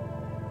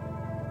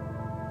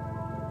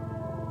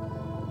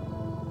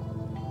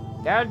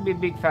 That would be a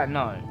big fat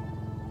no.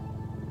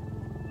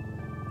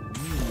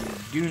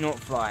 You do not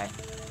fly.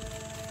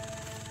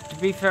 To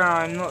be fair,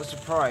 I'm not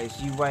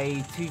surprised. You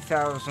weigh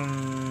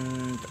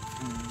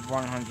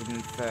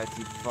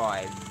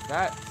 2,135.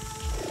 That's...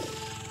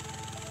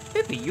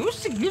 Pippi, you're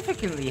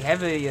significantly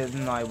heavier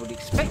than I would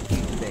expect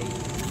you to be.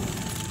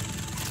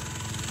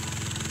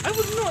 I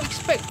would not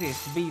expect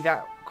this to be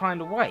that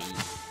kind of weight.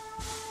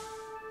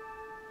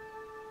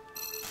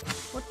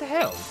 What the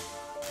hell?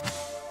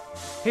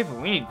 Pippi,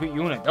 we need to put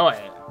you on a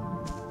diet.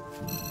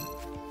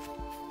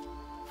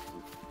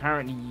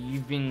 Apparently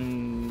you've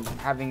been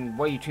having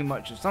way too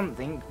much of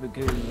something,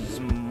 because,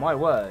 my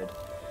word.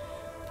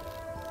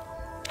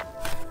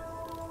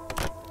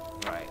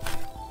 Right.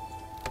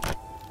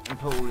 And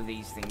put all of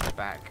these things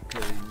back,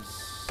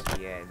 because,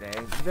 yeah,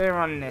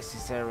 they're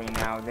unnecessary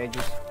now. They're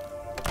just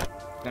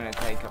gonna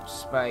take up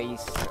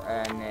space,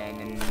 and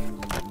then,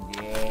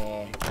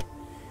 yeah.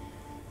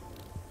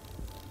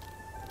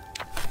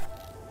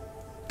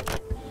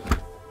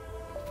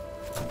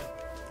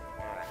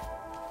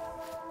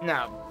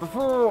 Now,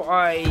 before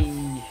I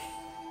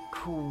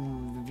call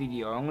the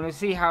video, I'm gonna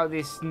see how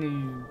this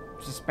new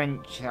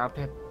suspension,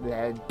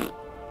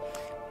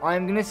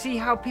 I'm gonna see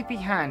how Pippi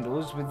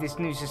handles with this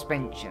new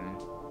suspension.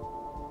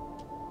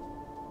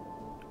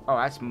 Oh,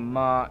 that's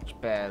much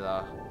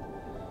better.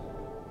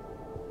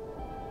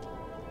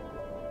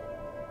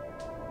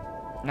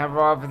 Now,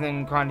 rather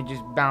than kind of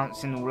just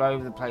bouncing all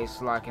over the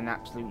place like an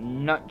absolute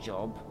nut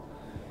job,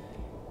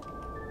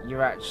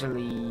 you're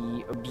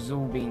actually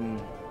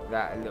absorbing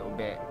that a little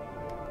bit.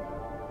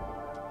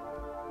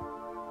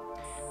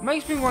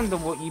 Makes me wonder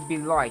what you'd be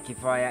like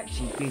if I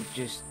actually did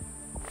just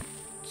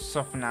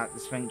soften out the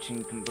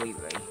suspension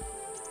completely.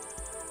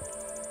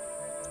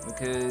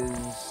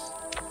 Because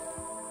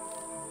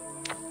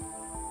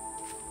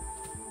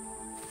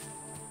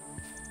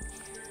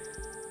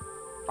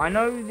I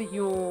know that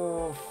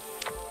you're,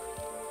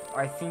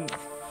 I think,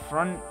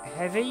 front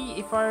heavy,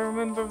 if I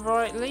remember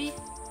rightly.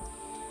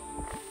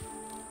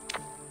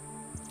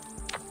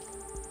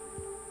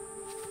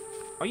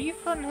 Are you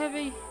front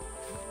heavy?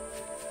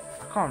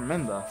 I can't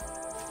remember.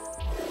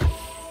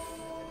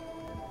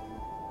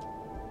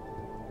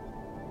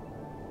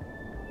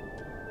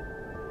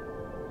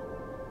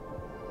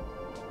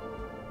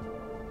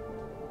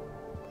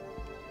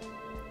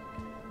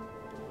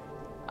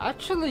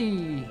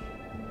 Actually,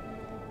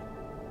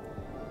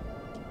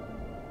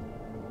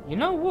 you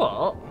know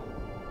what?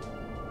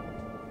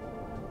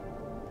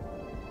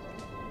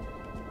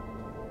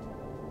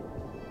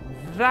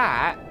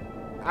 That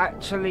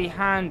actually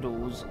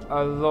handles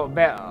a lot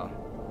better.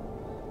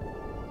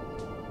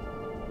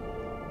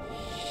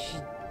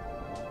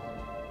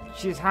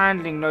 She's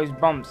handling those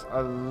bumps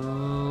a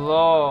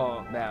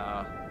lot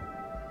better.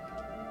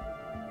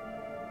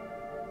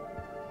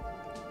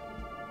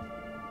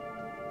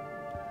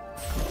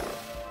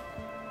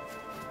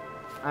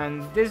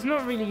 And there's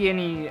not really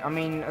any, I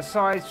mean,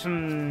 aside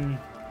from the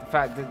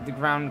fact that the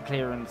ground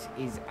clearance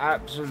is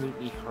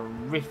absolutely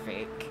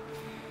horrific.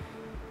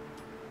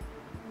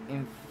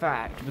 In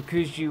fact,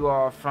 because you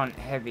are front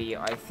heavy,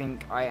 I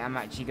think I am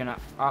actually going to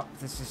up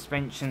the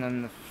suspension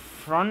on the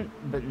front,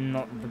 but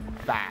not the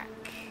back.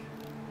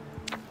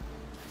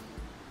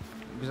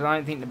 Because I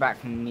don't think the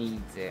back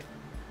needs it.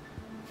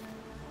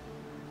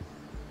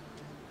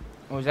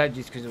 Or is that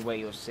just because of where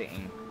you're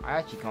sitting? I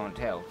actually can't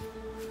tell.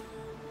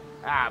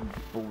 Ah,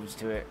 balls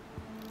to it.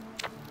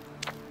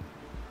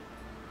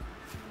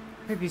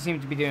 Hope you seem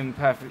to be doing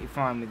perfectly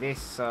fine with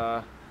this.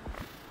 There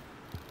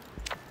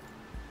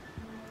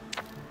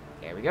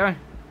we go.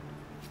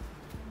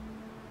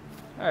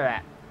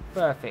 Alright,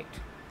 perfect.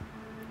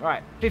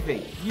 Right,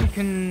 Biffy, you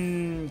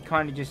can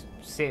kind of just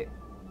sit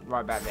right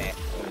about there.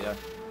 There we go.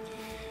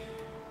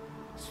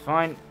 It's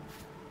fine.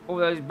 All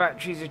those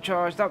batteries are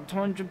charged up to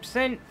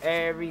 100%.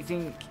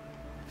 Everything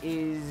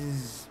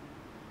is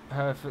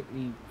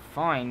perfectly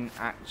fine,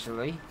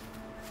 actually.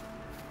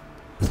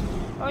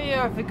 Oh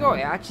yeah, I forgot.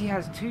 It actually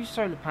has 2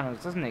 solar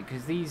panels, doesn't it?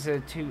 Because these are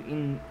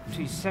two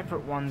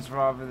separate ones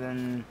rather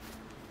than...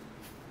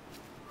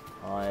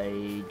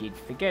 I did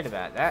forget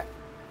about that.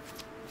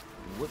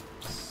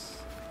 Whoops.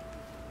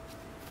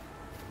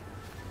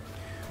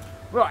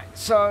 Right,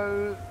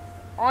 so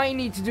I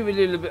need to do a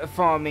little bit of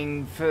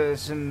farming for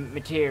some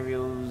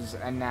materials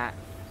and that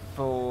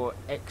for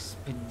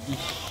expedition.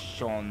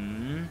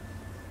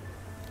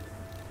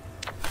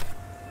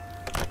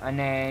 And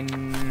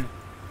then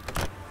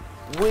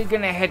we're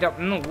going to head up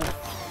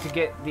north to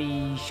get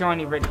the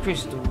shiny red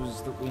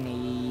crystals that we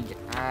need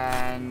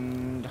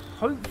and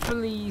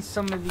hopefully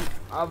some of the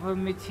other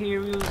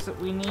materials that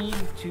we need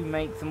to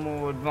make the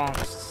more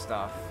advanced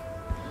stuff.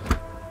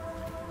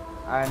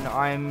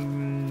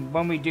 And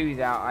when we do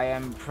that, I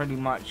am pretty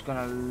much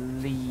gonna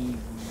leave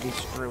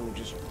this drill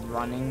just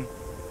running.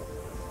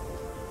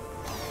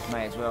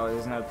 May as well,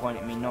 there's no point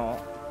in me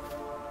not.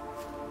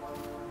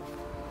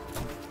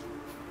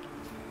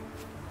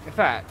 In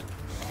fact,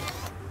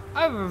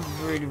 I have a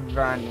really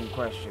random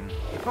question.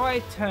 If I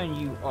turn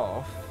you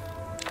off...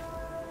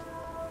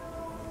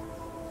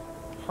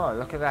 Oh,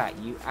 look at that.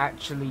 You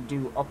actually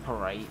do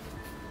operate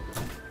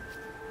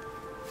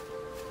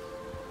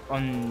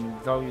on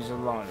those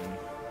alone.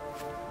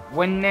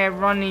 When they're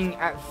running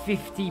at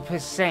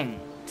 50%.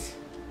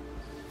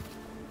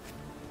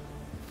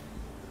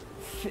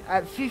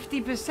 At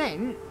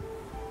 50%,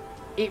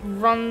 it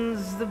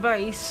runs the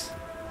base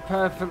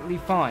perfectly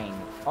fine.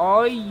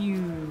 Are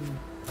you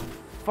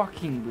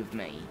fucking with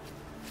me?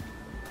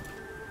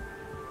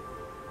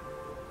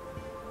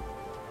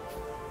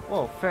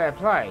 Well, fair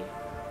play.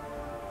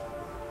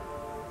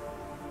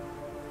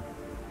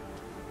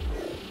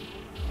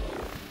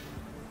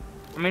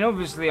 I mean,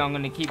 obviously I'm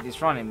going to keep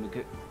this running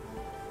because...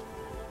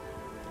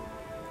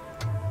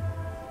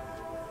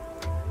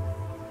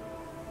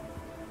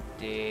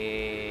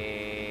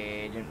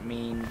 Didn't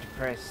mean to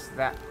press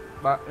that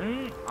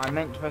button. I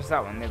meant to press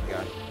that one. There we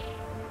go.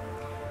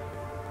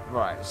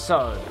 Right,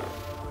 so...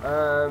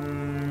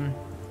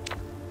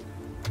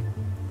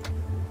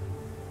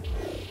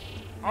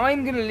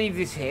 I'm going to leave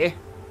this here.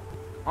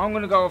 I'm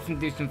going to go off and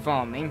do some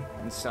farming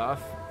and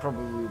stuff.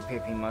 Probably with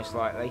Pippi, most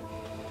likely.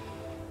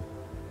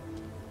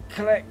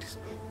 Collect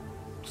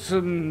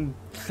some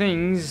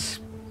things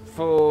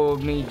for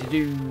me to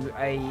do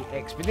a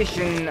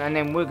expedition, and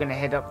then we're going to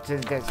head up to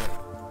the desert,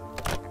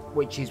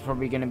 which is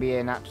probably going to be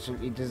an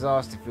absolutely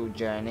disaster-filled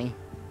journey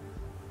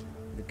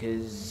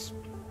because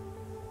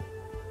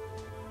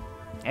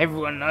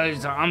everyone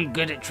knows that I'm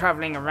good at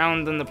travelling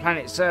around on the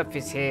planet's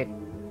surface here.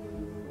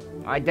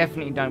 I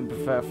definitely don't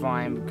prefer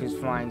flying because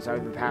flying's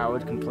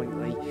overpowered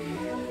completely.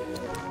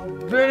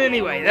 But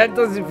anyway, that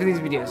does it for this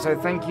video. So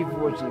thank you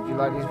for watching. If you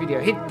like this video,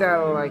 hit that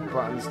like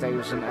button, stay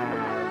awesome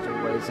as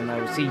always, and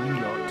I will see you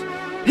lot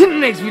in the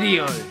next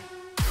video.